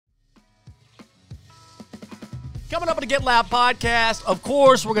Coming up on the Get Loud podcast, of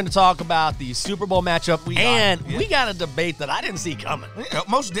course, we're going to talk about the Super Bowl matchup. We got a debate that I didn't see coming. Yeah,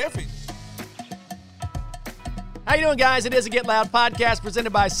 most definitely. How you doing, guys? It is a Get Loud podcast presented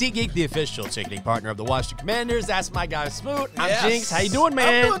by SeatGeek, the official ticketing partner of the Washington Commanders. That's my guy, Smoot. I'm Jinx. How you doing,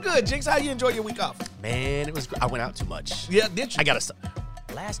 man? I'm doing good. Jinx, how you enjoy your week off? Man, it was great. I went out too much. Yeah, did you? I got to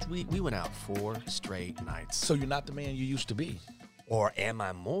Last week, we went out 4 straight nights. So you're not the man you used to be. Or am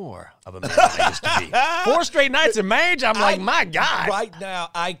I more of a man than I used to be? 4 straight nights in Mange, I'm like, my God. Right now,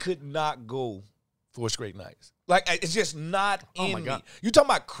 I could not go 4 straight nights. Like, it's just not in me. You talking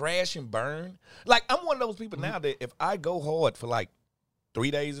about crash and burn? Like, I'm one of those people now that if I go hard for like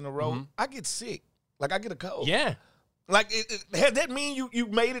 3 days in a row, I get sick. Like, I get a cold. Yeah. Like, does that mean you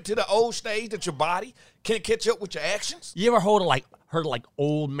made it to the old stage that your body can't catch up with your actions? You ever heard of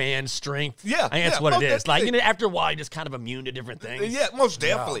old man strength? Yeah. I think that's what it is. Like, after a while, you're just kind of immune to different things. Yeah, most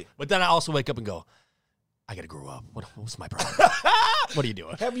definitely. Yeah. But then I also wake up and go, I got to grow up. What's my problem? What are you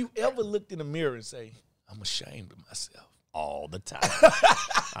doing? Have you ever looked in the mirror and say, I'm ashamed of myself? All the time.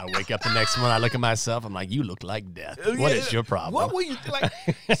 I wake up the next morning, I look at myself, I'm like, you look like death. What is your problem? What were you, like,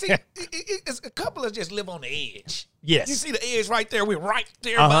 see, it's a couple of just live on the edge. Yes. You see the edge right there, we're right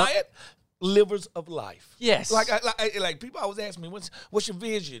there by it. Livers of life. Yes. Like people always ask me, what's your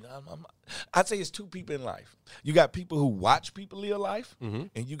vision? I'd say it's 2 people in life. You got people who watch people live life, and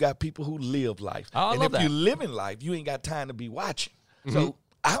you got people who live life. Oh, I and love if that. you live in life, you ain't got time to be watching. So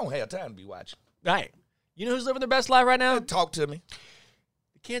I don't have time to be watching. Right. You know who's living their best life right now? Talk to me.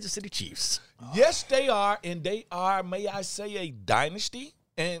 The Kansas City Chiefs. Yes, they are, and they are, may I say, a dynasty.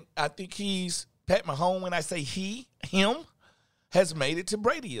 And I think Pat Mahomes, when I say him, has made it to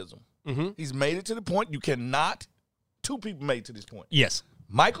Bradyism. He's made it to the point you cannot, 2 people made it to this point. Yes.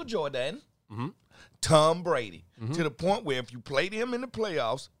 Michael Jordan, Tom Brady, to the point where if you played him in the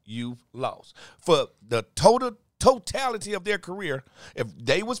playoffs, you've lost. For the totality of their career, if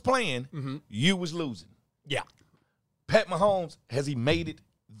they was playing, you was losing. Yeah. Pat Mahomes, has he made it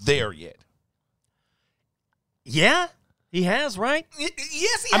there yet? Yeah, he has, right? Yes, he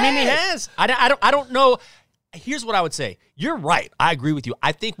has. I mean, he has. I don't know. Here's what I would say. You're right. I agree with you.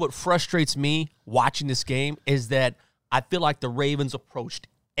 I think what frustrates me watching this game is that I feel like the Ravens approached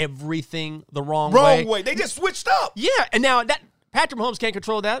everything the wrong way. Wrong way. They just switched up. Yeah, and now that Patrick Mahomes can't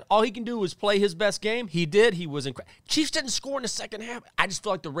control that. All he can do is play his best game. He did. He was incredible. Chiefs didn't score in the second half. I just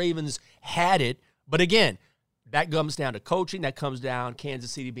feel like the Ravens had it. But again, that comes down to coaching. That comes down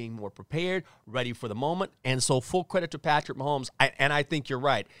Kansas City being more prepared, ready for the moment. And so full credit to Patrick Mahomes. And I think you're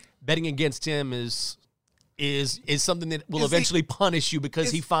right. Betting against him is something that will eventually punish you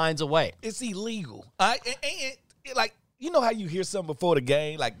because he finds a way. It's illegal. Like, you know how you hear something before the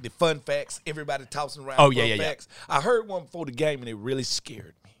game, like the fun facts, everybody tossing around fun facts? I heard one before the game, and it really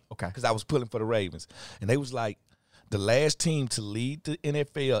scared me. Okay. Because I was pulling for the Ravens. And they was like, the last team to lead the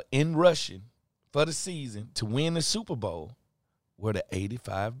NFL in rushing for the season to win the Super Bowl were the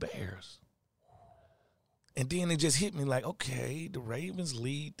 85 Bears. And then it just hit me like, okay, the Ravens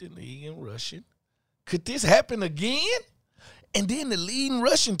lead the league in rushing. Could this happen again? And then the leading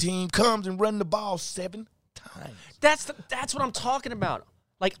rushing team comes and run the ball 7 times. That's what I'm talking about.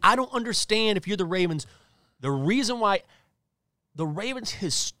 Like, I don't understand if you're the Ravens. The reason why the Ravens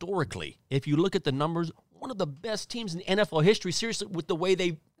historically, if you look at the numbers, one of the best teams in NFL history, seriously, with the way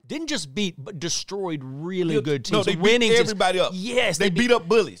they didn't just beat, but destroyed really good teams. No, they beat everybody up. Yes. They beat up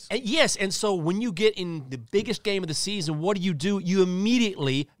bullies. And so when you get in the biggest game of the season, what do? You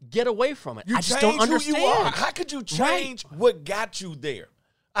immediately get away from it. You I just don't understand. Who you are. How could you change what got you there?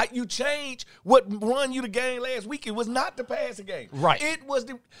 You change what won you the game last week. It was not the passing game. Right. It was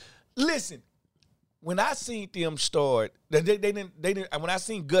the – listen, when I seen them start, they didn't. When I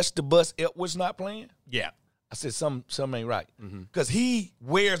seen Gus the Bus Edwards not playing, yeah, I said something ain't right because he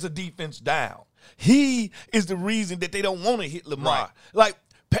wears the defense down. He is the reason that they don't want to hit Lamar. Right.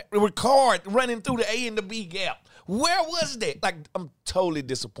 Like Ricard running through the A and the B gap. Where was that? Like, I'm totally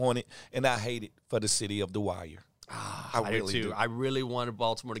disappointed, and I hate it for the city of The Wire. I really do. I really wanted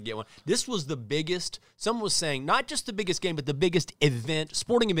Baltimore to get one. This was the biggest, someone was saying, not just the biggest game, but the biggest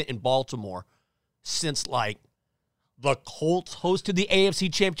sporting event in Baltimore since, like, the Colts hosted the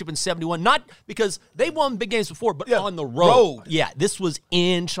AFC Championship in 71. Not because they won big games before, but on the road. Yeah, this was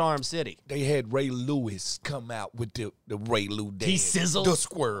in Charm City. They had Ray Lewis come out with the Ray Lou dance. T-Sizzle. The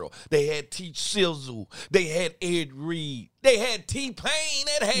squirrel. They had T-Sizzle. They had Ed Reed. They had T-Pain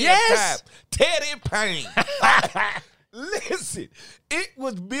at halftime. Yes. Teddy Payne. Listen, it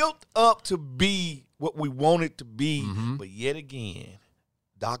was built up to be what we want it to be, but yet again,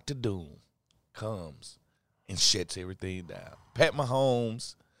 Dr. Doom comes and shuts everything down. Pat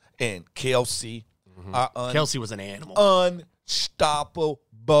Mahomes and Kelsey are Kelsey was an animal.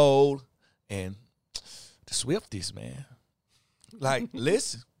 unstoppable. And the Swifties, man. Like,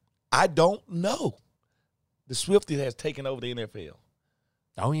 listen, I don't know. The Swifties has taken over the NFL.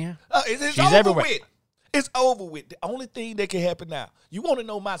 Oh, yeah. It's She's over everywhere. with. It's over with. The only thing that can happen now, you want to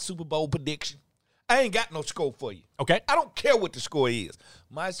know my Super Bowl prediction? I ain't got no score for you. Okay. I don't care what the score is.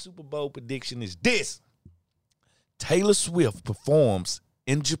 My Super Bowl prediction is this. Taylor Swift performs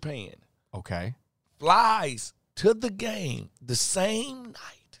in Japan, Okay. flies to the game the same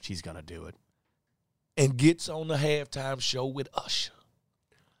night, She's going to do it. and gets on the halftime show with Usher.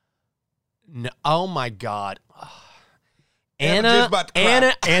 No, oh, my God. Anna's just about to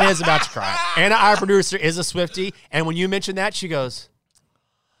cry. Anna is about to cry. Anna, our producer, is a Swiftie. And when you mentioned that, she goes,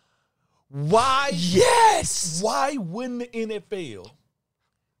 Why? yes. Why wouldn't the NFL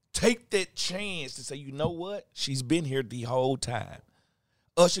take that chance to say, you know what? She's been here the whole time.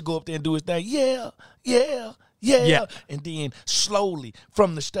 Usher go up there and do his thing. Yeah. Yeah. And then slowly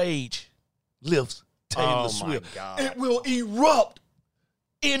from the stage lifts Taylor Oh, Swift. my God. It will erupt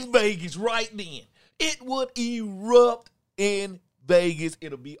in Vegas right then. It would erupt in Vegas.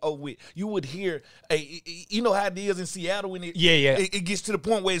 It'll be over with. You would hear, you know how it is in Seattle when it gets to the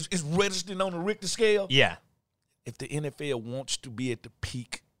point where it's registering on the Richter scale? Yeah. If the NFL wants to be at the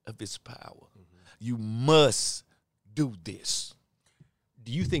peak of its power, you must do this.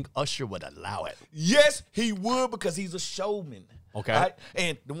 Do you think Usher would allow it? Yes, he would, because he's a showman. Okay. Right?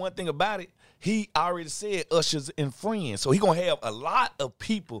 And the one thing about it, he already said Usher's and friends. So he's going to have a lot of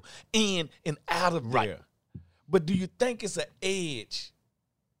people in and out of there. Right. But do you think it's an edge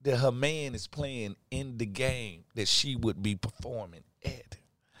that her man is playing in the game that she would be performing at?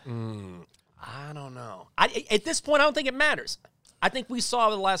 I don't know. At this point, I don't think it matters. I think we saw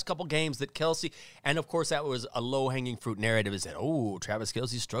over the last couple games that Kelsey, and of course that was a low-hanging fruit narrative, is that, oh, Travis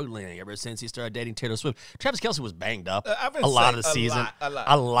Kelsey's struggling ever since he started dating Taylor Swift. Travis Kelsey was banged up a lot of the season. A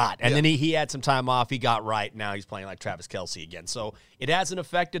lot. And Yeah. then he had some time off. He got right. Now he's playing like Travis Kelsey again. So it hasn't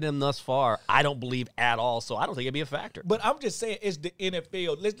affected him thus far, I don't believe, at all. So I don't think it'd be a factor. But I'm just saying, it's the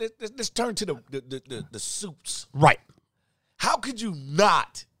NFL. Let's turn to the suits. Right. How could you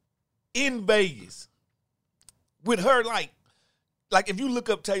not in Vegas with her like if you look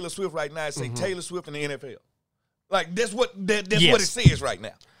up Taylor Swift right now and say Taylor Swift in the NFL, like that's what what it says right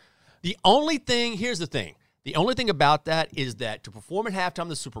now. The only thing, here's the thing. The only thing about that is that to perform at halftime of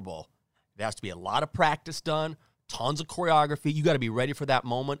the Super Bowl, there has to be a lot of practice done, tons of choreography. You got to be ready for that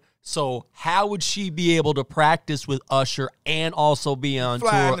moment. So how would she be able to practice with Usher and also be on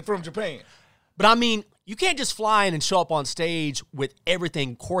Flying tour? from Japan. But I mean, you can't just fly in and show up on stage with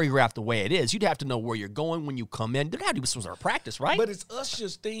everything choreographed the way it is. You'd have to know where you're going when you come in. There'd have to be some sort of practice, right? But it's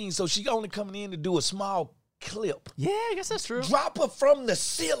Usher's thing, so she only coming in to do a small clip. Yeah, I guess that's true. Drop her from the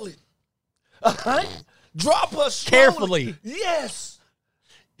ceiling. Drop her slowly. Carefully. Yes.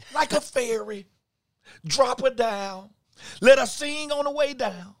 Like a fairy. Drop her down. Let her sing on the way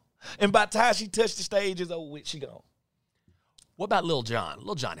down. And by the time she touched the stage, it's over with. She gone. What about Lil Jon?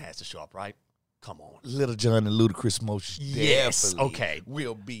 Lil Jon has to show up, right? Come on. Little John and Ludacris most Yes, definitely okay.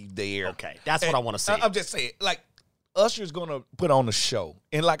 will be there. Okay, that's what I want to see. I'm just saying, like, Usher's going to put on a show.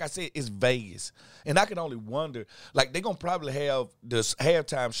 And like I said, it's Vegas. And I can only wonder, like, they're going to probably have this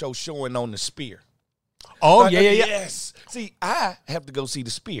halftime show showing on the Sphere. Oh, Like, yeah. Yes. See, I have to go see the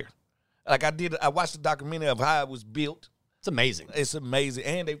Sphere. Like I watched the documentary of how it was built. It's amazing. It's amazing.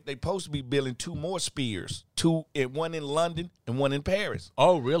 And they supposed to be building 2 more Spheres. One in London and one in Paris.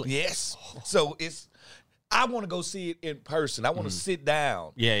 Oh, really? Yes. So I want to go see it in person. I want to sit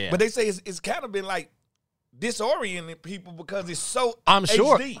down. Yeah. But they say it's kind of been like disorienting people because it's so I'm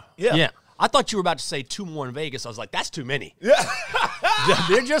sure. HD. Yeah. I thought you were about to say 2 more in Vegas. I was like, that's too many. Yeah.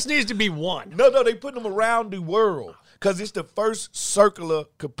 There just needs to be 1. No, they putting them around the world because it's the first circular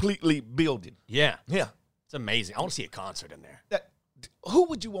completely building. Yeah. Yeah. It's amazing. I want to see a concert in there. Who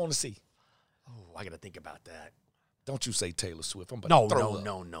would you want to see? Oh, I got to think about that. Don't you say Taylor Swift. I'm about No. to throw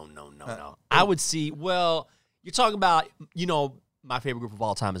up. I would see, well, you're talking about, my favorite group of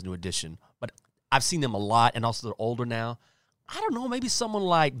all time is New Edition, but I've seen them a lot, and also they're older now. I don't know, maybe someone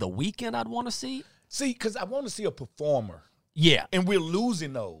like The Weeknd I'd want to see. See, because I want to see a performer. Yeah. And we're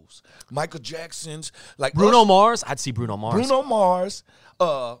losing those. Michael Jackson's, like Bruno Mars, I'd see Bruno Mars. Bruno Mars,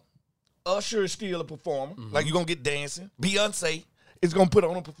 Usher is still a performer. Like, you're going to get dancing. Beyonce is going to put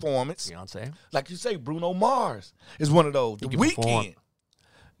on a performance. Beyonce. Like you say, Bruno Mars is one of those. The can perform. Weeknd.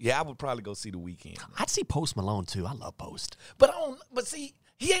 Yeah, I would probably go see The Weeknd. I'd see Post Malone, too. I love Post. But see,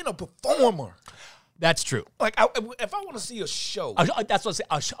 he ain't a performer. That's true. Like, if I want to see a show, That's what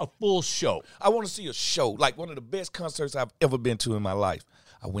I say, a full show. I want to see a show. Like, one of the best concerts I've ever been to in my life.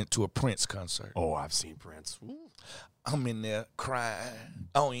 I went to a Prince concert. Oh, I've seen Prince. Ooh. I'm in there crying.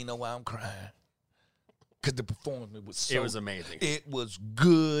 I don't even know why I'm crying. Because the performance was so... It was amazing. It was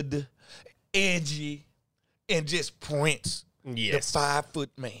good, edgy, and just Prince, Yes. the 5-foot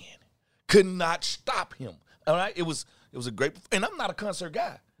man. Could not stop him. All right? It was a great... And I'm not a concert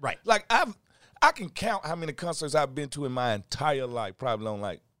guy. Right. Like, I can count how many concerts I've been to in my entire life, probably on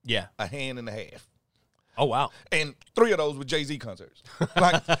like Yeah. a hand and a half. Oh, wow. And 3 of those were Jay-Z concerts.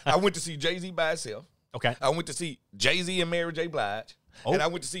 Like, I went to see Jay-Z by himself. Okay. I went to see Jay-Z and Mary J. Blige. Oh. And I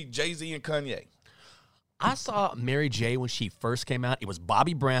went to see Jay-Z and Kanye. I saw Mary J. when she first came out. It was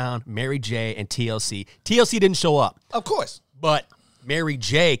Bobby Brown, Mary J., and TLC. TLC didn't show up, Of course. but Mary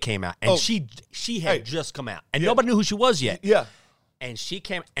J. came out, and Oh. she had Hey. just come out, and Yeah. nobody knew who she was yet. Yeah. And she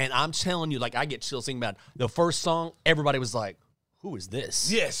came, and I'm telling you, like, I get chills thinking about it. The first song. Everybody was like, "Who is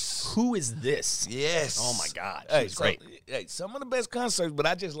this? Yes. Who is this?" Yes. Oh my God, she was great. Hey, some of the best concerts, but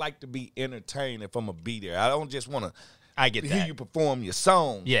I just like to be entertained if I'm going to be there. I don't just want to I get hear that. you perform your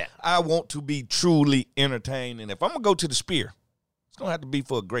song. Yeah. I want to be truly entertained. And if I'm going to go to the Sphere, it's going to have to be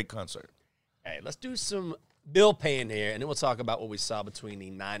for a great concert. Hey, let's do some bill paying here, and then we'll talk about what we saw between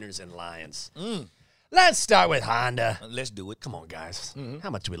the Niners and Lions. Let's start with Honda. Let's do it. Come on, guys. How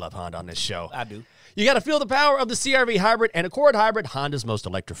much do we love Honda on this show? I do. You got to feel the power of the CR-V Hybrid and Accord Hybrid, Honda's most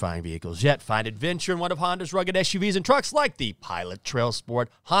electrifying vehicles yet. Find adventure in one of Honda's rugged SUVs and trucks like the Pilot Trail Sport,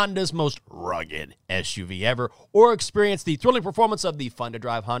 Honda's most rugged SUV ever, or experience the thrilling performance of the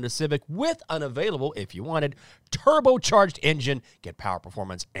fun-to-drive Honda Civic with unavailable, if you wanted, turbocharged engine. Get power,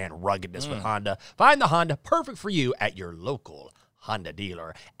 performance, and ruggedness with Honda. Find the Honda perfect for you at your local Honda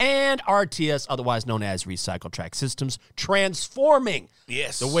dealer. And RTS, otherwise known as Recycle Track Systems, transforming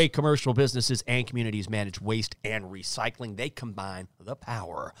Yes. the way commercial businesses and communities manage waste and recycling. They combine the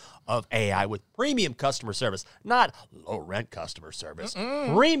power of AI with premium customer service, not low-rent customer service.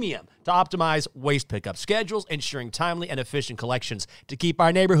 Premium to optimize waste pickup schedules, ensuring timely and efficient collections to keep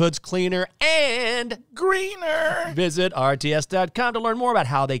our neighborhoods cleaner and Greener. visit RTS.com to learn more about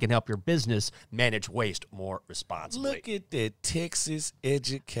how they can help your business manage waste more responsibly. Look at the Texas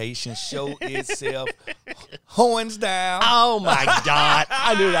education show itself. Horns down. Oh, my God.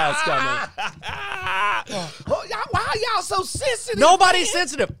 I knew that was coming. Why are y'all so sensitive? Nobody's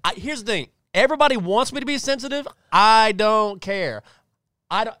sensitive. Here's the thing. Everybody wants me to be sensitive. I don't care.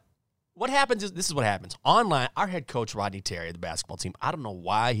 What happens is, this is what happens. Online, our head coach, Rodney Terry, of the basketball team, I don't know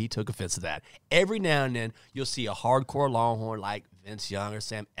why he took offense to that. Every now and then, you'll see a hardcore Longhorn like Vince Young or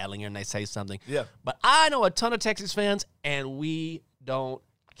Sam Ellinger, and they say something. Yeah. But I know a ton of Texas fans, and we don't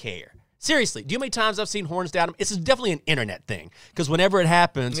care. Seriously, do you know how many times I've seen horns down? This is definitely an internet thing. Because whenever it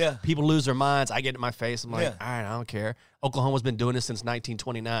happens, Yeah. people lose their minds. I get it in my face. I'm like, Yeah. all right, I don't care. Oklahoma's been doing this since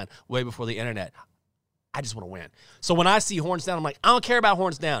 1929, way before the internet. I just want to win. So when I see horns down, I'm like, I don't care about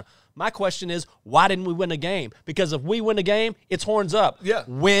horns down. My question is, why didn't we win the game? Because if we win the game, it's horns up. Yeah.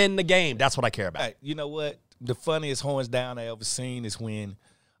 Win the game. That's what I care about. Hey, you know what? The funniest horns down I ever seen is when,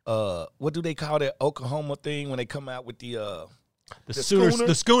 what do they call that Oklahoma thing when they come out with the Sooners,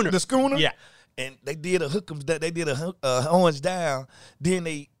 the schooner. The schooner? Yeah. And they did a hook'ems, they did a horns down. Then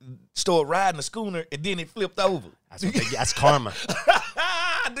they started riding the schooner, and then it flipped over. That's karma.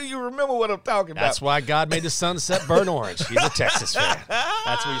 Do you remember what I'm talking about? That's why God made the sunset burn orange. He's a Texas fan.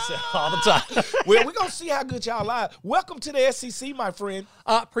 That's what he said all the time. Well, we're going to see how good y'all are. Welcome to the SEC, my friend.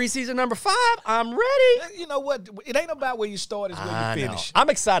 Preseason number 5, I'm ready. You know what? It ain't about where you start, it's where I you know. finish. I'm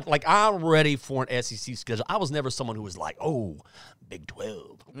excited. Like, I'm ready for an SEC schedule. I was never someone who was like, oh, Big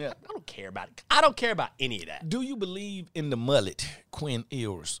 12. Yeah. I don't care about it. I don't care about any of that. Do you believe in the mullet, Quinn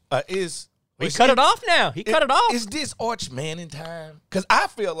Ewers? He cut it off now. He cut it off. Is this Arch Manning time? Because I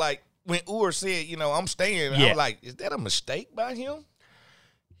feel like when Ewers said, I'm staying, Yeah. I'm like, is that a mistake by him?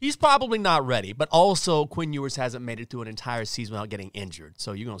 He's probably not ready, but also Quinn Ewers hasn't made it through an entire season without getting injured.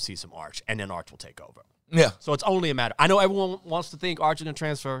 So you're going to see some Arch, and then Arch will take over. Yeah. So it's only a matter. I know everyone wants to think Arch is going to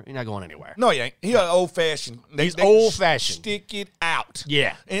transfer. You're not going anywhere. No, he ain't. He's old-fashioned. He's old-fashioned. Stick it out.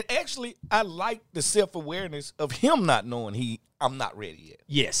 Yeah. And actually, I like the self-awareness of him not knowing I'm not ready yet.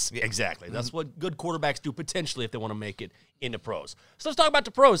 Yes, exactly. That's what good quarterbacks do potentially if they want to make it in the pros. So let's talk about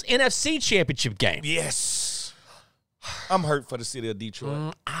the pros. NFC Championship game. Yes. I'm hurt for the city of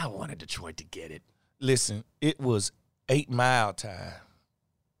Detroit. I wanted Detroit to get it. Listen, it was 8 Mile time.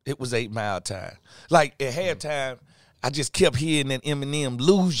 It was 8 Mile time. Like, at halftime, I just kept hearing that Eminem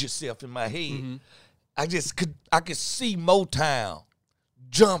Lose Yourself in my head. I could see Motown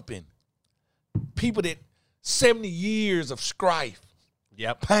jumping. People that 70 years of strife,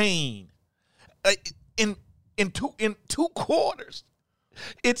 Yep. pain. In two quarters,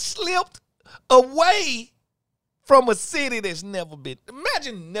 it slipped away from a city that's never been.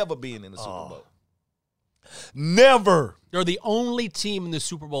 Imagine never being in the Super Bowl. Never. They're the only team in the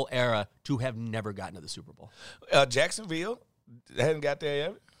Super Bowl era to have never gotten to the Super Bowl. Jacksonville hasn't got there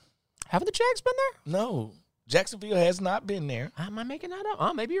yet. Haven't the Jags been there? No. Jacksonville has not been there. Am I making that up?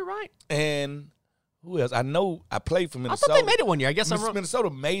 Oh, maybe you're right. And who else? I know I played for Minnesota. I thought they made it one year. I guess I'm wrong. Minnesota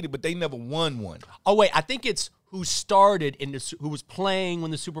made it, but they never won one. Oh, wait. I think it's who started who was playing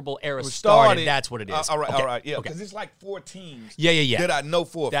when the Super Bowl era started. That's what it is. All right, okay. all right. Yeah, Okay. because it's like 4 teams Yeah. that I know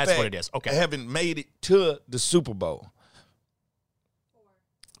for a fact That's what it is. Okay. haven't made it to the Super Bowl.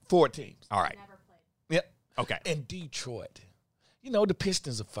 4 teams. All right. Never played. Yep. Okay. And Detroit. You know, the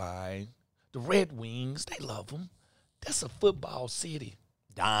Pistons are fine. The Red Wings, they love them. That's a football city.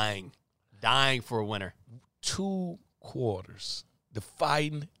 Dying for a winner. 2 quarters. The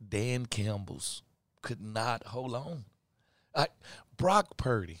fighting Dan Campbells could not hold on. Brock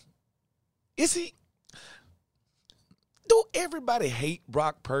Purdy. Is he? Do everybody hate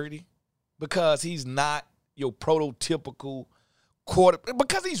Brock Purdy because he's not your prototypical quarterback?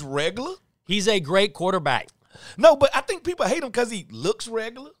 Because he's regular? He's a great quarterback. No, but I think people hate him because he looks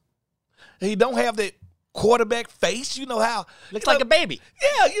regular. He don't have that quarterback face. You know how Looks like a baby.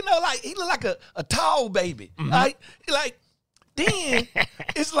 Yeah, you know, like he look like a tall baby. Right? Like then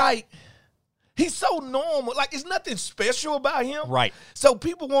it's like he's so normal. Like it's nothing special about him. Right. So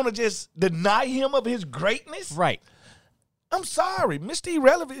people want to just deny him of his greatness. Right. I'm sorry, Mr.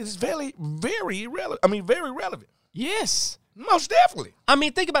 Irrelevant is very, very irrelevant. I mean, very relevant. Yes. Most definitely. I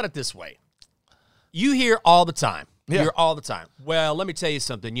mean, think about it this way. You hear all the time. Yeah. You hear all the time. Well, let me tell you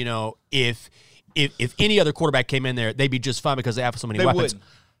something. You know, if any other quarterback came in there, they'd be just fine because they have so many weapons. Wouldn't.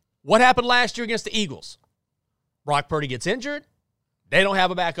 What happened last year against the Eagles? Brock Purdy gets injured. They don't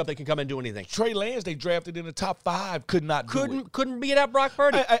have a backup that can come and do anything. Trey Lance, they drafted in the top 5, could not do it. Couldn't beat out Brock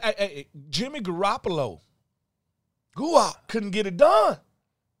Purdy. Jimmy Garoppolo, couldn't get it done.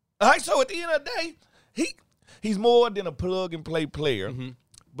 All right, so at the end of the day, he's more than a plug-and-play player,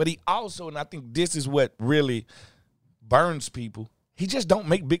 but he also, and I think this is what really burns people, he just don't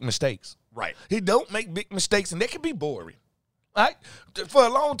make big mistakes. Right. He don't make big mistakes, and that can be boring. Right? For a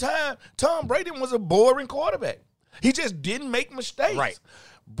long time, Tom Brady was a boring quarterback. He just didn't make mistakes. Right.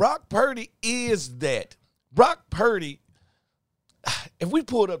 Brock Purdy is that. Brock Purdy, if we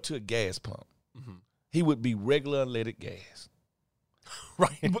pulled up to a gas pump, he would be regular unleaded gas.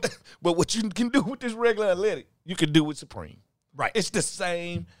 Right. But what you can do with this regular unleaded, you can do with Supreme. Right. It's the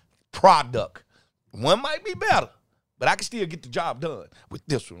same product. One might be better, but I can still get the job done with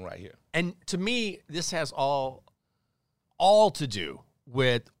this one right here. And to me, this has all to do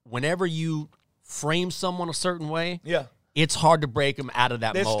with whenever you frame someone a certain way, Yeah. it's hard to break them out of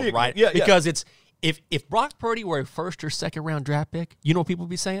that They're mold, sticking. right? Yeah, because it's if Brock Purdy were a first or second round draft pick, you know what people would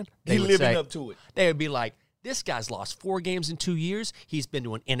be saying? They He would living say- up to it. They would be like, this guy's lost 4 games in 2 years. He's been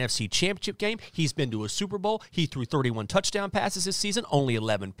to an NFC championship game. He's been to a Super Bowl. He threw 31 touchdown passes this season, only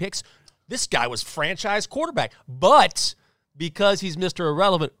 11 picks. This guy was franchise quarterback. But because he's Mr.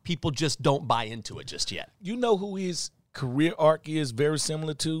 Irrelevant, people just don't buy into it just yet. You know who his career arc is very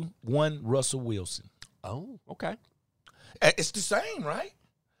similar to? One, Russell Wilson. Oh, okay. It's the same, right?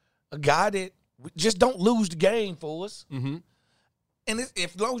 A guy that just don't lose the game for us. Mm-hmm. And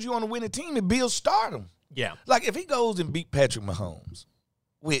if as long as you're on a winning team, it builds stardom. Yeah. Like if he goes and beat Patrick Mahomes,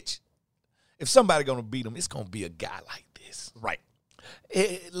 which if somebody going to beat him, it's going to be a guy like this. Right.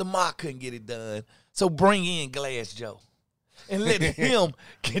 Lamar couldn't get it done, so bring in Glass Joe and let him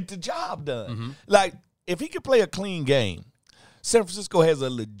get the job done. Like if he could play a clean game, San Francisco has a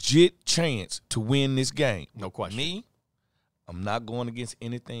legit chance to win this game. No question. Me, I'm not going against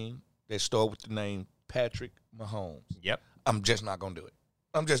anything that starts with the name Patrick Mahomes. Yep. I'm just not going to do it.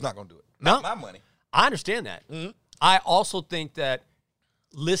 I'm just not going to do it. No. Not my money. I understand that. Mhm. I also think that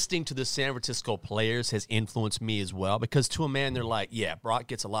listening to the San Francisco players has influenced me as well because to a man, they're like, yeah, Brock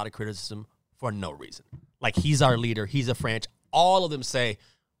gets a lot of criticism for no reason. Like, he's our leader. He's a franchise. All of them say,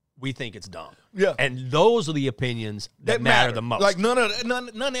 we think it's dumb. Yeah. And those are the opinions that matter the most. Like none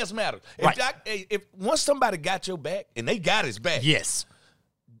else matters. Right. If once somebody got your back and they got his back, yes.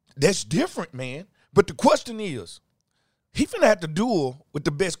 that's different, man. But the question is, he finna have to duel with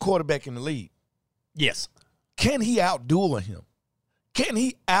the best quarterback in the league. Yes. Can he outduel him? Can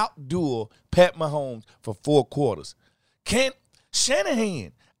he outduel Pat Mahomes for 4 quarters? Can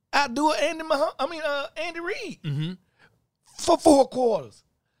Shanahan outduel Andy Reid for 4 quarters?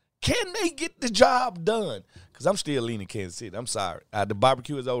 Can they get the job done? Because I'm still leaning Kansas City. I'm sorry. The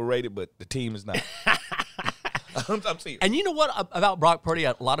barbecue is overrated, but the team is not. I'm serious. And you know what about Brock Purdy?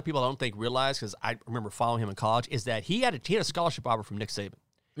 A lot of people I don't think realize, because I remember following him in college, is that he had a scholarship offer from Nick Saban.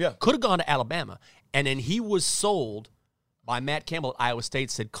 Yeah. Could have gone to Alabama. And then he was sold by Matt Campbell at Iowa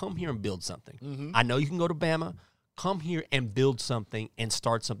State, said, come here and build something. I know you can go to Bama. Come here and build something and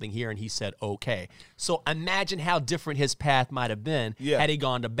start something here. And he said, okay. So imagine how different his path might have been had he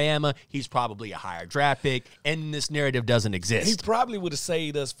gone to Bama. He's probably a higher draft pick, and this narrative doesn't exist. He probably would have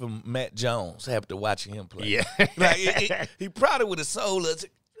saved us from Matt Jones after watching him play. Yeah. Like, he probably would have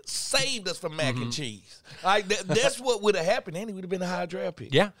saved us from mac and cheese. Like, that's what would have happened, and he would have been a high draft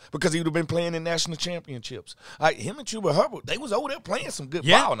pick. Yeah. Because he would have been playing in national championships. Like, him and Chuba Hubbard, they was over there playing some good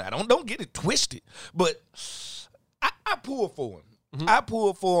ball now. Don't get it twisted. But I pulled for him. I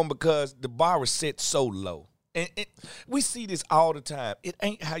pulled for him because the bar was set so low. And we see this all the time. It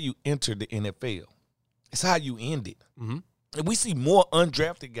ain't how you enter the NFL. It's how you end it. And we see more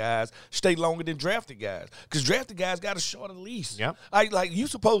undrafted guys stay longer than drafted guys because drafted guys got a shorter lease. Yep. Like you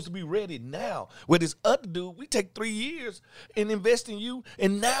supposed to be ready now. Where this other dude, we take 3 years and invest in you,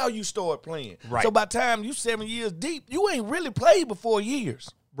 and now you start playing. Right. So by the time you 7 years deep, you ain't really played for 4 years.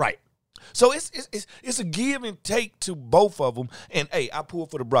 Right. So it's a give and take to both of them. And, hey, I pull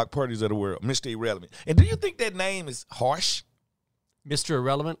for the Brock Purdy's of the world, Mr. Irrelevant. And do you think that name is harsh? Mr.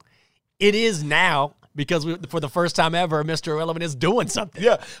 Irrelevant? It is now because for the first time ever, Mr. Irrelevant is doing something.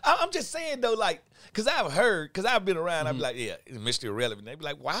 Yeah. I'm just saying, though, like, because I've been around, I'd be like, yeah, Mr. Irrelevant. They'd be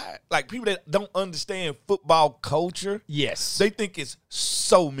like, why? Like, people that don't understand football culture, Yes. they think it's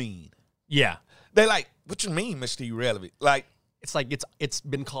so mean. Yeah. They're like, what you mean, Mr. Irrelevant? Like, It's like it's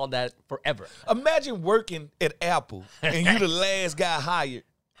been called that forever. imagine working at Apple and you the last guy hired.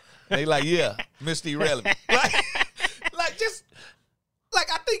 They like, yeah, Mr. Irrelevant. I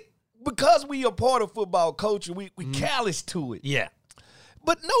think because we are part of football culture, we callous to it. Yeah.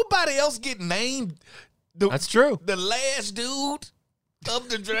 But nobody else get named. That's true. The last dude of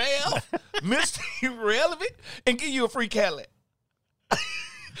the draft, Mr. Irrelevant, and give you a free Cadillac.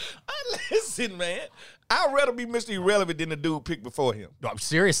 Listen, man. I'd rather be Mr. Irrelevant than the dude picked before him. No,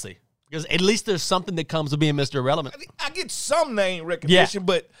 seriously. Because at least there's something that comes with being Mr. Irrelevant. I get some name recognition,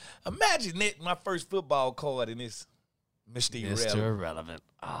 but imagine that my first football card and it's Mr. Irrelevant. Mr. Irrelevant.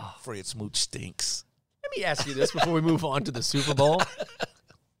 Oh. Fred Smoot stinks. Let me ask you this before we move on to the Super Bowl.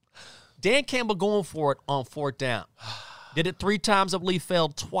 Dan Campbell going for it on 4th down. Did it 3 times, I believe,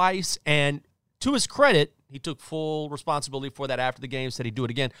 failed twice. And to his credit, he took full responsibility for that after the game, said he'd do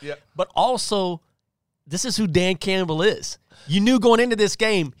it again. Yeah. But also, this is who Dan Campbell is. You knew going into this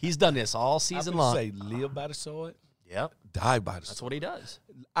game, he's done this all season long. Say live by the sword, Yep. die by the sword. That's what he does.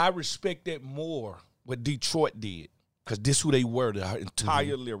 I respect that more what Detroit did because this is who they were the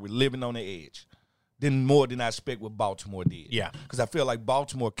entire year. We're living on the edge. More than I expect what Baltimore did. Yeah. Because I feel like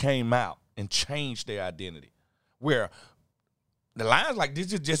Baltimore came out and changed their identity. Where the Lions, like,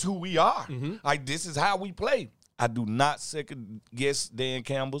 this is just who we are. Like, this is how we play. I do not second guess Dan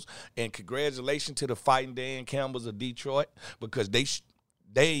Campbell's. And congratulations to the fighting Dan Campbells of Detroit because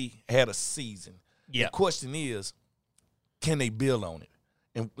they had a season. Yeah. The question is, can they build on it?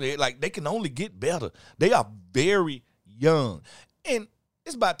 And they can only get better. They are very young. And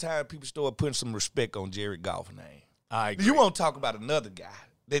it's about time people start putting some respect on Jared Goff's name. I agree. You won't talk about another guy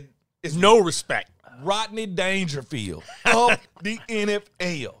that is No respect. Rodney Dangerfield of the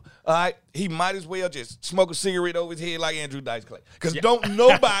NFL. All right, he might as well just smoke a cigarette over his head like Andrew Dice Clay. Because don't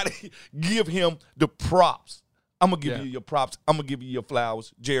nobody give him the props. I'm going to give you your props. I'm going to give you your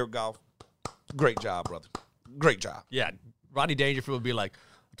flowers. Jared Goff, great job, brother. Great job. Yeah. Rodney Dangerfield would be like,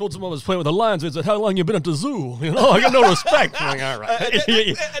 I told someone I was playing with the Lions. They said, how long you been at the zoo? You know, I got no respect. I'm like, all right.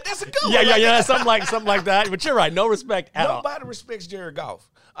 That's a good one. Yeah. Something like that. But you're right. No respect at all. Nobody respects Jared Goff.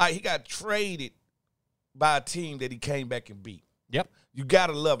 All right, he got traded by a team that he came back and beat. Yep. You got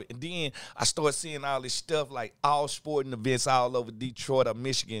to love it. And then I started seeing all this stuff like all sporting events all over Detroit or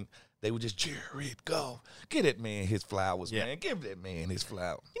Michigan. They were just Jared Goff. Give that man his flowers, man. Give that man his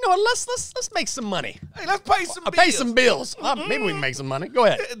flowers. You know what? Let's make some money. Hey, let's pay some bills. Pay some bills. Maybe we can make some money. Go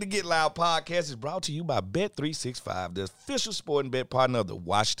ahead. The Get Loud podcast is brought to you by Bet365, the official sporting bet partner of the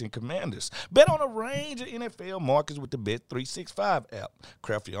Washington Commanders. Bet on a range of NFL markets with the Bet365 app.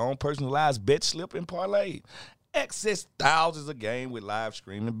 Craft your own personalized bet slip and parlay. Access thousands of games with live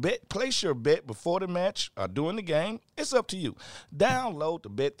streaming. Place your bet before the match or during the game. It's up to you. Download the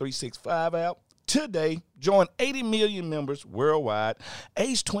Bet365 app today. Join 80 million members worldwide.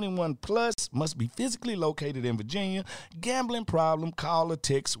 Age 21 plus, must be physically located in Virginia. Gambling problem, call or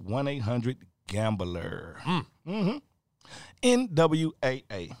text 1-800-GAMBLER.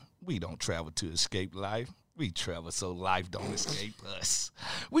 NWAA. We don't travel to escape life. We travel so life don't escape us.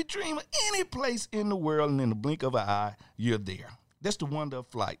 We dream of any place in the world, and in the blink of an eye, you're there. That's the wonder of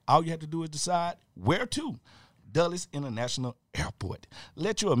flight. All you have to do is decide where to. Dulles International Airport.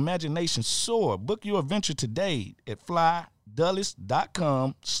 Let your imagination soar. Book your adventure today at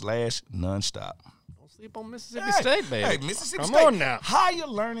flydulles.com/nonstop. Don't sleep on Mississippi State, baby. Hey, Mississippi Come State. on now. Higher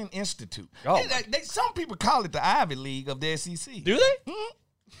Learning Institute. Oh. Some people call it the Ivy League of the SEC. Do they?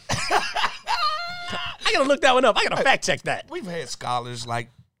 I gotta look that one up. I gotta fact check that. We've had scholars like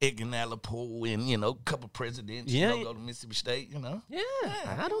Edgar Poe and, a couple presidents, go to Mississippi State, Yeah,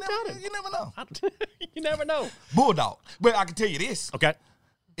 I don't doubt it. You never know. You never know. Bulldog. But I can tell you this. Okay.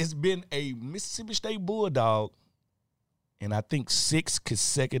 It's been a Mississippi State Bulldog in, I think, 6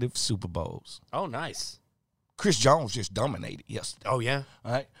 consecutive Super Bowls. Oh, nice. Chris Jones just dominated yesterday. Oh, yeah.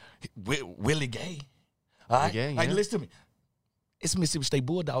 All right. Willie Gay. All right. Gay, Like, yeah. listen to me. It's Mississippi State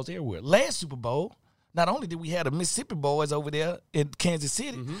Bulldogs everywhere. Last Super Bowl, not only did we have the Mississippi boys over there in Kansas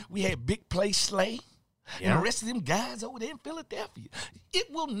City, we had Big Play Slay and the rest of them guys over there in Philadelphia.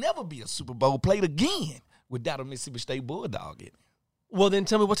 It will never be a Super Bowl played again without a Mississippi State Bulldog in it. Well, then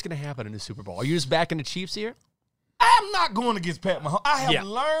tell me what's going to happen in the Super Bowl. Are you just backing the Chiefs here? I'm not going against Pat Mahomes. I have Yeah.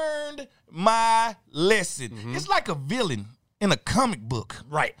 learned my lesson. It's like a villain in a comic book.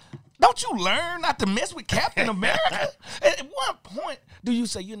 Right. Don't you learn not to mess with Captain America? At one point, do you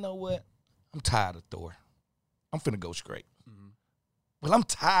say, you know what? I'm tired of Thor. I'm finna go straight. Well, I'm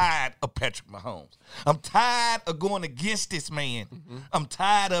tired of Patrick Mahomes. I'm tired of going against this man. I'm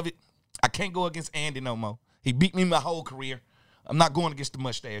tired of it. I can't go against Andy no more. He beat me my whole career. I'm not going against the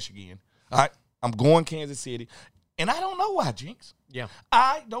mustache again. All right? I'm going Kansas City. And I don't know why, Jinx. Yeah.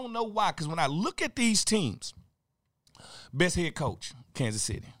 I don't know why. Because when I look at these teams, best head coach, Kansas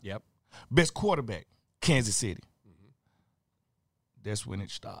City. Yep. Best quarterback, Kansas City. That's when it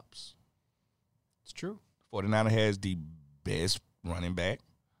stops. It's true. 49er has the best running back,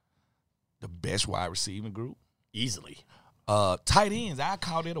 the best wide receiving group. Easily. Tight ends, I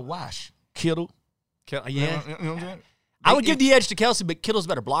call it a wash. Kittle. Yeah. You know what I'm saying? I would give the edge to Kelsey, but Kittle's a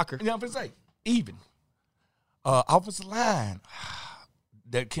better blocker. You know what I'm saying? Even. Offensive line.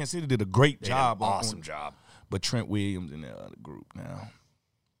 That Kansas City did a great job. Awesome job. But Trent Williams in the other group now.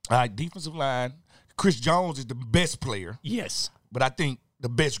 All right, defensive line. Chris Jones is the best player. Yes. But I think the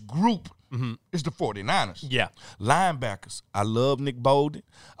best group is the 49ers. Yeah. Linebackers. I love Nick Bolden.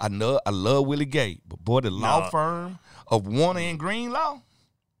 I love Willie Gay. But, boy, the law firm of Warner and Greenlaw,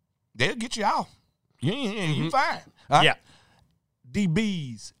 they'll get you out. You fine. All right? Yeah.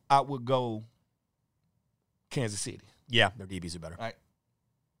 DBs, I would go Kansas City. Yeah, their DBs are better. All right.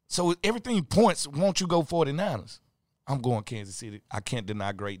 So everything points, won't you go 49ers? I'm going Kansas City. I can't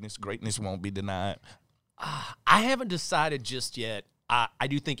deny greatness. Greatness won't be denied. I haven't decided just yet. I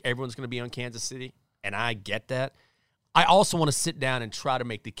do think everyone's going to be on Kansas City, and I get that. I also want to sit down and try to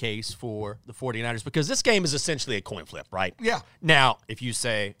make the case for the 49ers because this game is essentially a coin flip, right? Yeah. Now, if you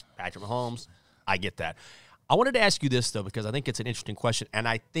say Patrick Mahomes, I get that. I wanted to ask you this, though, because I think it's an interesting question, and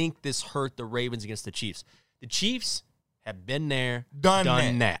I think this hurt the Ravens against the Chiefs. The Chiefs have been there, done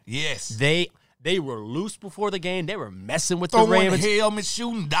that. Yes. They were loose before the game. They were messing with Throwing the Ravens. helmets,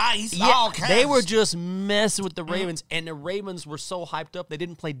 shooting dice, Yeah, all kinds. they were just messing with the Ravens, and the Ravens were so hyped up they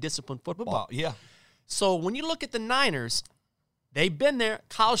didn't play disciplined football. Yeah. So when you look at the Niners, they've been there.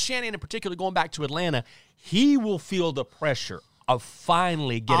 Kyle Shanahan, in particular, going back to Atlanta, he will feel the pressure of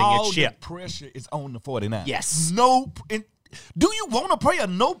finally getting all a chip. the pressure is on the 49ers. Yes. Do you want to play a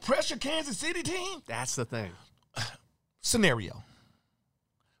no-pressure Kansas City team? That's the thing. Scenario.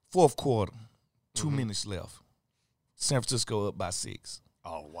 Fourth quarter. 2 minutes left. San Francisco up by 6.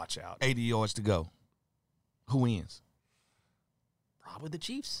 Oh, watch out. 80 yards to go. Who wins? Probably the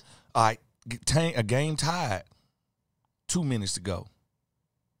Chiefs. All right. A game tied. 2 minutes to go.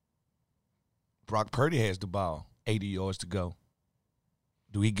 Brock Purdy has the ball. 80 yards to go.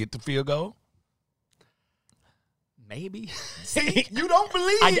 Do he get the field goal? Maybe. See, you don't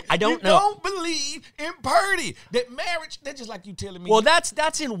believe. I don't know. You don't believe in Purdy. That marriage, that's just like you telling me. Well,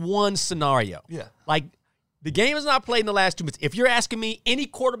 that's in one scenario. Yeah. Like, the game is not played in the last 2 minutes. If you're asking me, any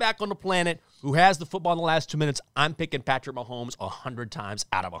quarterback on the planet who has the football in the last 2 minutes, I'm picking Patrick Mahomes 100 times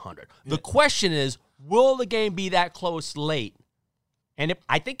out of 100. The question is, will the game be that close late? And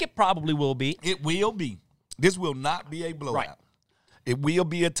I think it probably will be. It will be. This will not be a blowout. Right. It will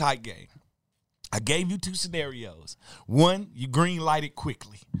be a tight game. I gave you 2 scenarios. One, you green lighted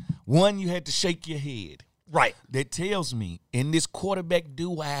quickly. One, you had to shake your head. Right. That tells me in this quarterback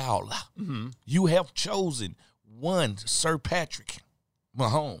duel, you have chosen one Sir Patrick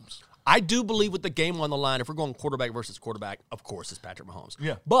Mahomes. I do believe with the game on the line, if we're going quarterback versus quarterback, of course it's Patrick Mahomes.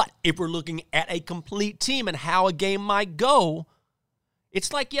 Yeah. But if we're looking at a complete team and how a game might go,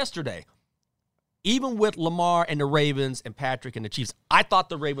 it's like yesterday. Even with Lamar and the Ravens and Patrick and the Chiefs, I thought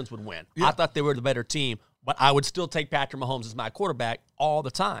the Ravens would win. Yeah. I thought they were the better team. but I would still take Patrick Mahomes as my quarterback all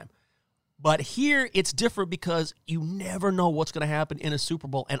the time. But here it's different because you never know what's going to happen in a Super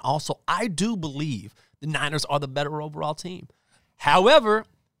Bowl. And also, I do believe the Niners are the better overall team. However,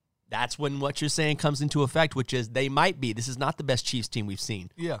 that's when what you're saying comes into effect, which is they might be. This is not the best Chiefs team we've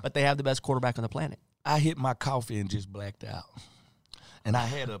seen. Yeah. But they have the best quarterback on the planet. I hit my coffee and just blacked out. And I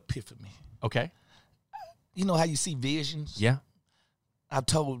had an epiphany. Okay. You know how you see visions? Yeah. I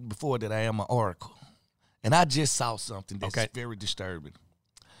told before that I am an oracle. And I just saw something that's very disturbing.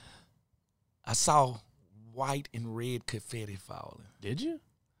 I saw white and red confetti falling. Did you?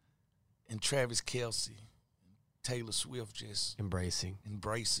 And Travis Kelce, Taylor Swift just embracing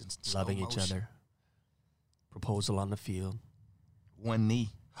loving each other. Proposal on the field. One knee.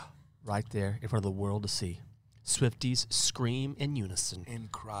 Right there in front of the world to see. Swifties scream in unison.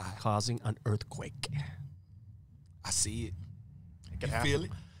 And cry. Causing an earthquake. I see it. You happen. Feel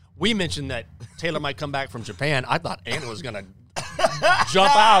it? We mentioned that Taylor might come back from Japan. I thought Anna was going to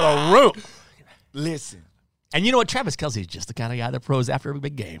jump out of the room. Listen. And you know what? Travis Kelce is just the kind of guy that pros after every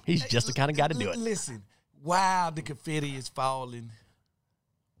big game. He's just the kind of guy to do it. Listen, while the confetti is falling,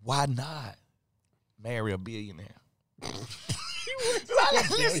 why not marry a billionaire?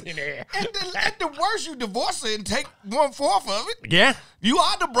 Billionaire. At the worst, you divorce her and take 1/4 of it. Yeah. You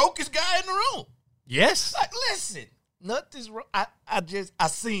are the brokest guy in the room. Yes. Like, listen, nothing's wrong. I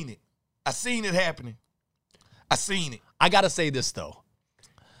seen it. I seen it happening. I seen it. I got to say this, though.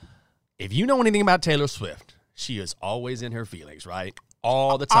 If you know anything about Taylor Swift, she is always in her feelings, right?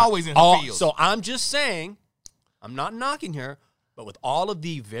 All the time. Always in her feelings. So I'm just saying, I'm not knocking her, but with all of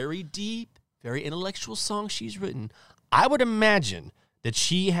the very deep, very intellectual songs she's written, I would imagine that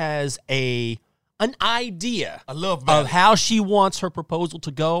she has an idea of how she wants her proposal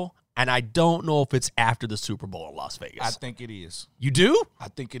to go, and I don't know if it's after the Super Bowl in Las Vegas. I think it is. You do? I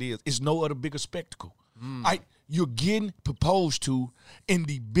think it is. It's no other bigger spectacle. You're getting proposed to in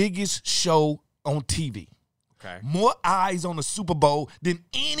the biggest show on TV. Okay. More eyes on the Super Bowl than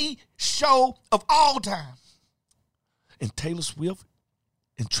any show of all time. And Taylor Swift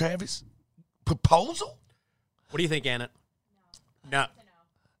and Travis proposal? What do you think, Anna? No.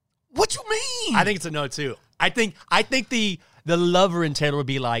 What you mean? I think it's a no too. I think the lover in Taylor would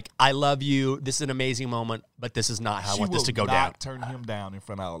be like, I love you. This is an amazing moment, but this is not how I want this to go down. She will not turn him down in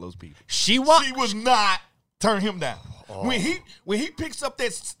front of all those people. She was not turn him down. Oh. When he picks up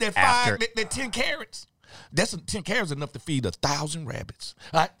that 10 carrots, that's 10 carrots enough to feed 1,000 rabbits.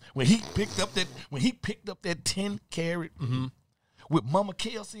 All right? When he picked up that 10 carrot with Mama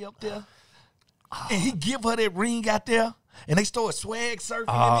Kelce up there, and he give her that ring out there, and they start swag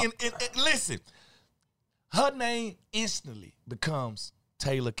surfing. And listen, her name instantly becomes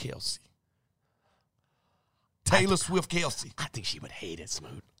Taylor Kelce. Taylor Swift Kelce. I think she would hate it,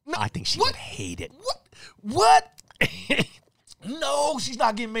 Smoot. No, I think she would hate it. What? No, she's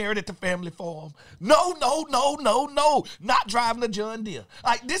not getting married at the family farm. No. Not driving a John Deere.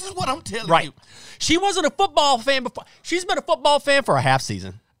 Like, this is what I'm telling you. She wasn't a football fan before. She's been a football fan for a half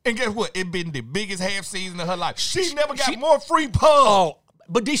season. And guess what? It's been the biggest half season of her life. She never got more free pub. Oh,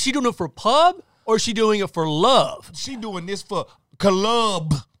 but is she doing it for pub or is she doing it for love? She doing this for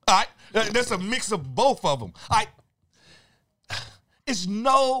club. All right? That's a mix of both of them. All right? It's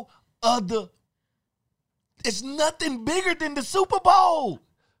no other. It's nothing bigger than the Super Bowl.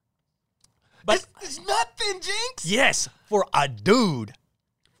 But it's nothing, Jinx. Yes, for a dude.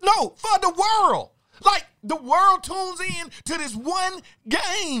 No, for the world. Like, the world tunes in to this one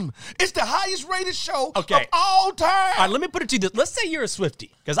game. It's the highest rated show of all time. All right, let me put it to you this. Let's say you're a Swiftie.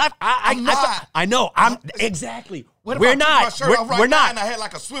 Because I'm not. I know. I'm exactly. What we're if I not. took my shirt off We're now not. and I had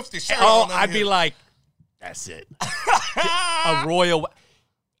like a Swiftie shirt Oh, on. I'd be like, that's it. A royal.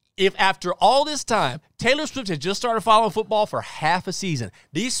 If after all this time, Taylor Swift has just started following football for half a season,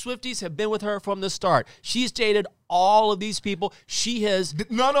 these Swifties have been with her from the start. She's dated all of these people. She has.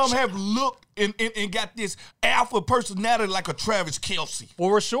 None of them have looked and got this alpha personality like a Travis Kelce.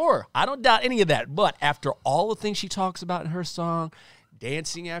 For sure. I don't doubt any of that. But after all the things she talks about in her song,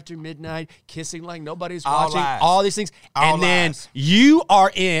 dancing after midnight, kissing like nobody's watching, all these things, and then you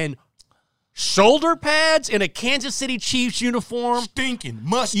are in shoulder pads in a Kansas City Chiefs uniform. Stinking.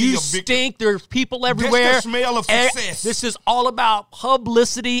 Must You be a stink. There's people everywhere. That's the smell of success. This is all about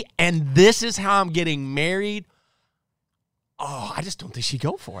publicity, and this is how I'm getting married. Oh, I just don't think she'd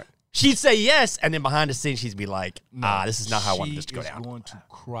go for it. She'd say yes, and then behind the scenes, she'd be like, this is not how I want this to go down. She's going to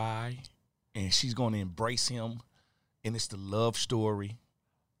cry, and she's going to embrace him, and it's the love story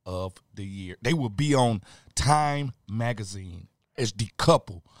of the year. They will be on Time Magazine as the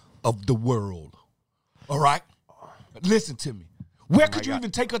couple of the world. All right? Listen to me. Where could you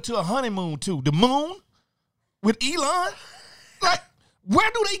even take her to a honeymoon to? The moon? with Elon? Like, where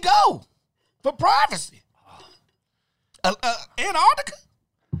do they go for privacy? Antarctica?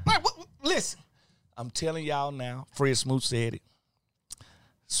 Like, listen, I'm telling y'all now, Fred Smoot said it.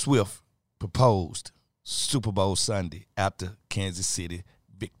 Swift proposed Super Bowl Sunday after Kansas City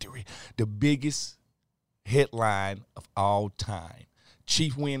victory. The biggest headline of all time.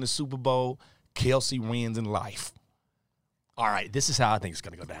 Chief win the Super Bowl, Kelsey wins in life. All right, this is how I think it's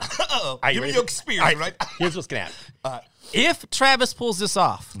going to go down. Give me your experience, right? Here's what's going to happen. If Travis pulls this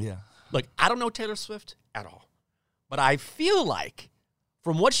off, Yeah. look, I don't know Taylor Swift at all, but I feel like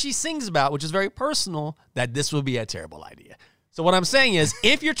from what she sings about, which is very personal, that this would be a terrible idea. So what I'm saying is,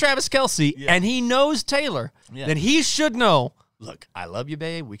 if you're Travis Kelce and he knows Taylor, then he should know, look, I love you,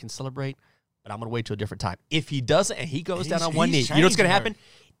 babe. We can celebrate, but I'm going to wait till a different time. If he doesn't and he goes down on one knee, you know what's going to happen?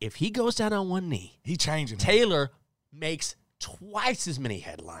 If he goes down on one knee, he changing. Taylor makes twice as many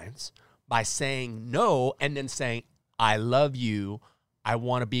headlines by saying no and then saying, I love you. I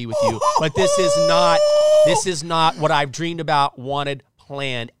want to be with you. But this is not what I've dreamed about, wanted,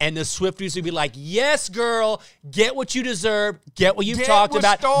 planned. And the Swifties would be like, yes, girl, get what you deserve, get what you've talked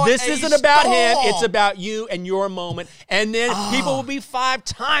about. This isn't about him. It's about you and your moment. And then people will be 5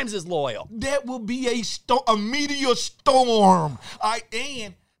 times as loyal. That will be a meteor storm.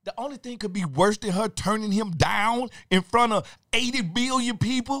 And the only thing could be worse than her turning him down in front of 80 billion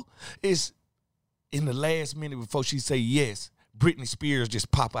people is in the last minute before she say yes, Britney Spears just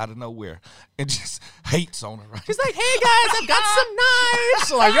pop out of nowhere and just hates on her. Right? She's like, hey, guys, I've got some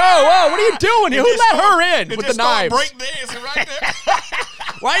knives. Like, whoa, what are you doing here? Who let her in with the knives? Break dancing right there.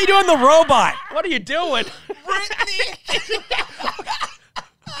 Why are you doing the robot? What are you doing? Britney.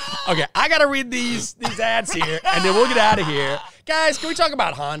 Okay, I got to read these ads here, and then we'll get out of here. Guys, can we talk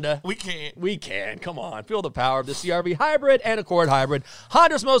about Honda? We can. We can. Come on. Feel the power of the CR-V Hybrid and Accord Hybrid.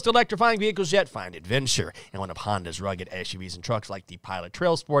 Honda's most electrifying vehicles yet. Find adventure in one of Honda's rugged SUVs and trucks like the Pilot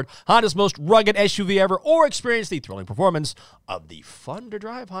Trail Sport, Honda's most rugged SUV ever, or experience the thrilling performance of the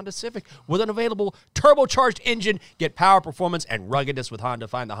fun-to-drive Honda Civic. With an available turbocharged engine, get power, performance, and ruggedness with Honda.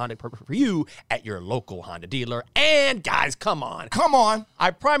 Find the Honda perfect for you at your local Honda dealer. And, guys, come on. Come on.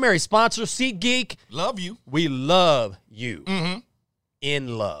 Our primary sponsor, SeatGeek. Love you. We love you.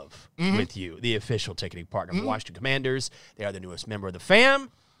 In love with you, the official ticketing partner of the Washington Commanders. They are the newest member of the fam.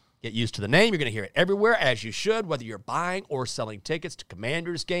 Get used to the name. You're going to hear it everywhere, as you should, whether you're buying or selling tickets to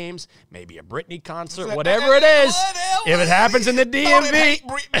Commanders games, maybe a Britney concert, whatever it is. If it happens in the DMV,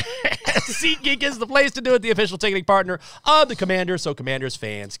 SeatGeek is the place to do it, the official ticketing partner of the Commanders, so Commanders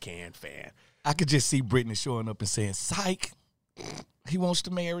fans can fan. I could just see Britney showing up and saying, psych, he wants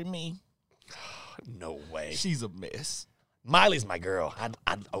to marry me. No way. She's a mess. Miley's my girl.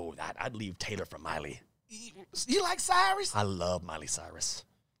 I'd leave Taylor for Miley. You like Cyrus? I love Miley Cyrus.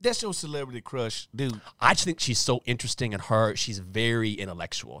 That's your celebrity crush, dude. I just think she's so interesting, and she's very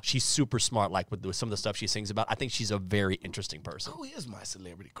intellectual. She's super smart, like with some of the stuff she sings about. I think she's a very interesting person. Who is my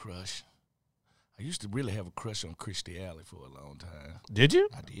celebrity crush? I used to really have a crush on Christy Alley for a long time. Did you?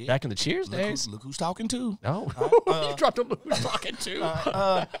 I did. Back in the Cheers days? Look who's talking to. Oh. You dropped a look who's talking to.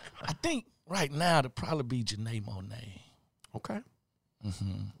 I think right now it'd probably be Janae Monáe. Okay.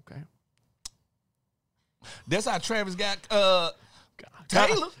 Okay. That's how Travis got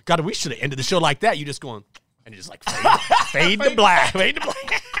Taylor. God, we should have ended the show like that. You just going, and you just like fade to black. Fade to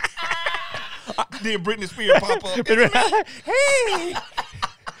black. Then Britney Spears pop up. Hey.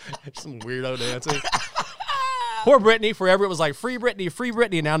 Some weirdo dancing. Poor Britney. Forever it was like, free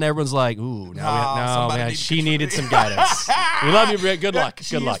Britney. And now everyone's like, ooh, no, man, she needed some guidance. We love you, Britt. Good luck.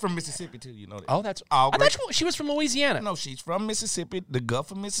 She's from Mississippi, too, you know that. Oh, I thought she was from Louisiana. No, she's from Mississippi, the Gulf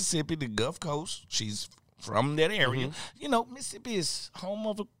of Mississippi, the Gulf Coast. She's from that area. You know, Mississippi is home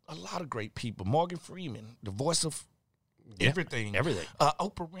of a lot of great people. Morgan Freeman, the voice of everything. Everything.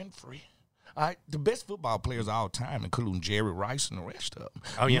 Oprah Winfrey. All right, the best football players of all time, including Jerry Rice and the rest of them.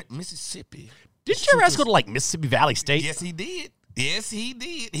 Oh, yeah. Mississippi. Did Jerry Rice go to, like, Mississippi Valley State? Yes, he did. Yes, he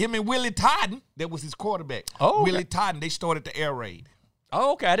did. Him and Willie Todden, that was his quarterback. Oh, okay. Willie Todden, they started the air raid.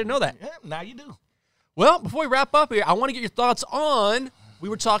 Oh, okay. I didn't know that. Yeah, now you do. Well, before we wrap up here, I want to get your thoughts on, we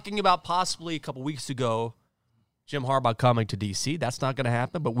were talking about possibly a couple weeks ago, Jim Harbaugh coming to D.C. That's not going to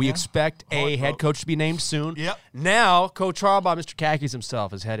happen, but we expect a head coach to be named soon. Yep. Now, Coach Harbaugh, Mr. Kakis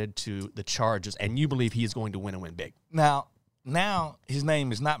himself, is headed to the Chargers, and you believe he is going to win and win big. Now his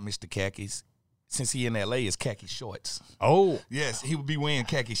name is not Mr. Kakis. Since he in L.A., it's khaki shorts. Oh. Yes, he would be wearing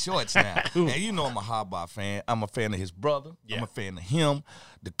khaki shorts now. And you know I'm a Harbaugh fan. I'm a fan of his brother. Yeah. I'm a fan of him,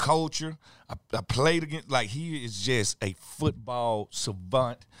 the culture. I played against, like, he is just a football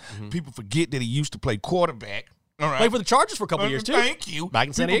savant. People forget that he used to play quarterback. All right. Played for the Chargers for a couple years, too. Thank you. Back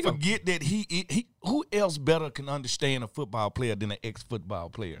in San Diego. People forget that he who else better can understand a football player than an ex-football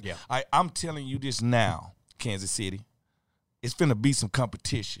player? Yeah. I'm telling you this now, Kansas City. It's finna be some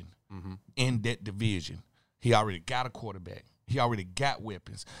competition in that division. He already got a quarterback. He already got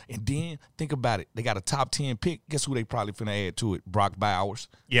weapons. And then, think about it. They got a top 10 pick. Guess who they probably finna add to it? Brock Bowers.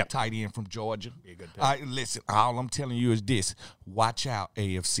 Yep. Tight end from Georgia. Be a good pick. Listen, all I'm telling you is this. Watch out,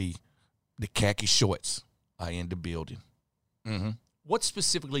 AFC. The khaki shorts are in the building. What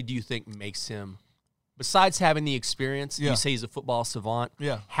specifically do you think makes him, besides having the experience, Yeah. you say he's a football savant,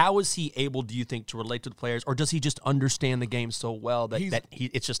 Yeah. how is he able, do you think, to relate to the players, or does he just understand the game so well that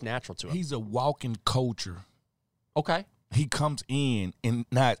it's just natural to him? He's a walking culture. Okay. He comes in and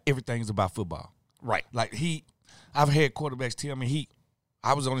now everything's about football. Right. Like I've had quarterbacks tell me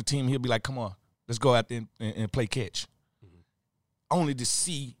I was on the team, he'll be like, come on, let's go out there and play catch. Only to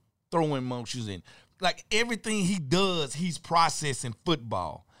see throwing motions and like everything he does, he's processing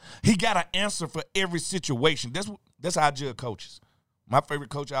football. He got an answer for every situation. That's how I judge coaches. My favorite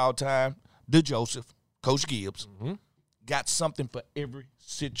coach of all time, Joseph, Coach Gibbs, got something for every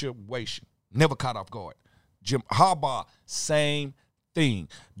situation. Never caught off guard. Jim Harbaugh, same thing.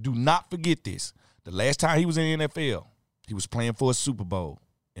 Do not forget this. The last time he was in the NFL, he was playing for a Super Bowl.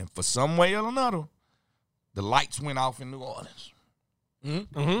 And for some way or another, the lights went off in New Orleans. You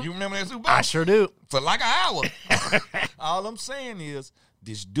remember that Super Bowl? I sure do. For like an hour. All I'm saying is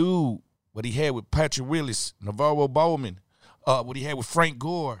this dude, what he had with Patrick Willis, Navarro Bowman, what he had with Frank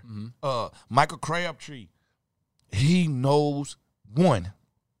Gore, Michael Crabtree, he knows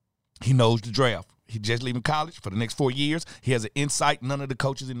he knows the draft. He just leaving college for the next 4 years. He has an insight none of the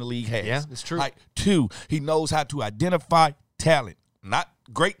coaches in the league has. Yeah, that's true. Like, 2, he knows how to identify talent. Not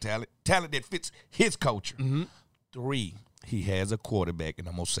great talent that fits his culture. 3, he has a quarterback, and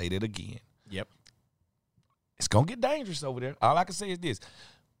I'm going to say that again. Yep. It's going to get dangerous over there. All I can say is this.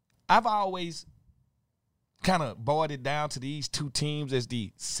 I've always kind of boiled it down to these 2 teams as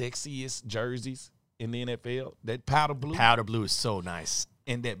the sexiest jerseys in the NFL. That powder blue. Powder blue is so nice.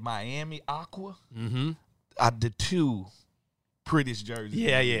 And that Miami aqua are the 2 prettiest jerseys.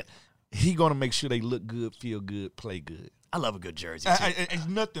 Yeah. He going to make sure they look good, feel good, play good. I love a good jersey, too. It's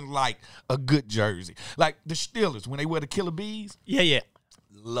nothing like a good jersey. Like the Steelers, when they wear the Killer Bees. Yeah.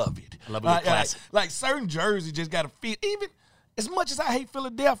 Love it. Love a good classic. Like certain jerseys just got to fit. Even as much as I hate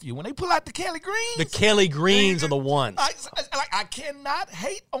Philadelphia, when they pull out the Kelly Greens. The Kelly Greens are the ones. I cannot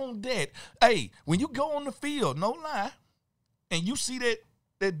hate on that. Hey, when you go on the field, no lie, and you see that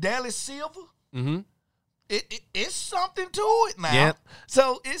Dallas silver, it's something to it now. Yep.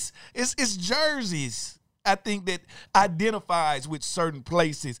 So it's jerseys, I think, that identifies with certain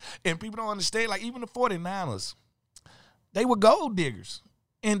places. And people don't understand, like even the 49ers, they were gold diggers.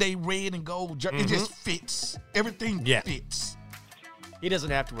 And they red and gold, it just fits. Everything fits. He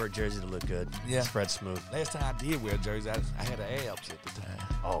doesn't have to wear a jersey to look good. Yeah. Spread smooth. Last time I did wear a jersey, I had the abs at the time.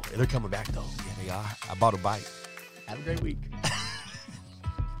 Oh, they're coming back, though. Yeah, they are. I bought a bike. Have a great week.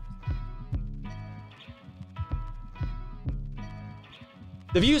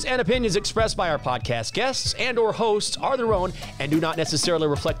 The views and opinions expressed by our podcast guests and or hosts are their own and do not necessarily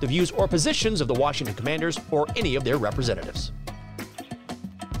reflect the views or positions of the Washington Commanders or any of their representatives.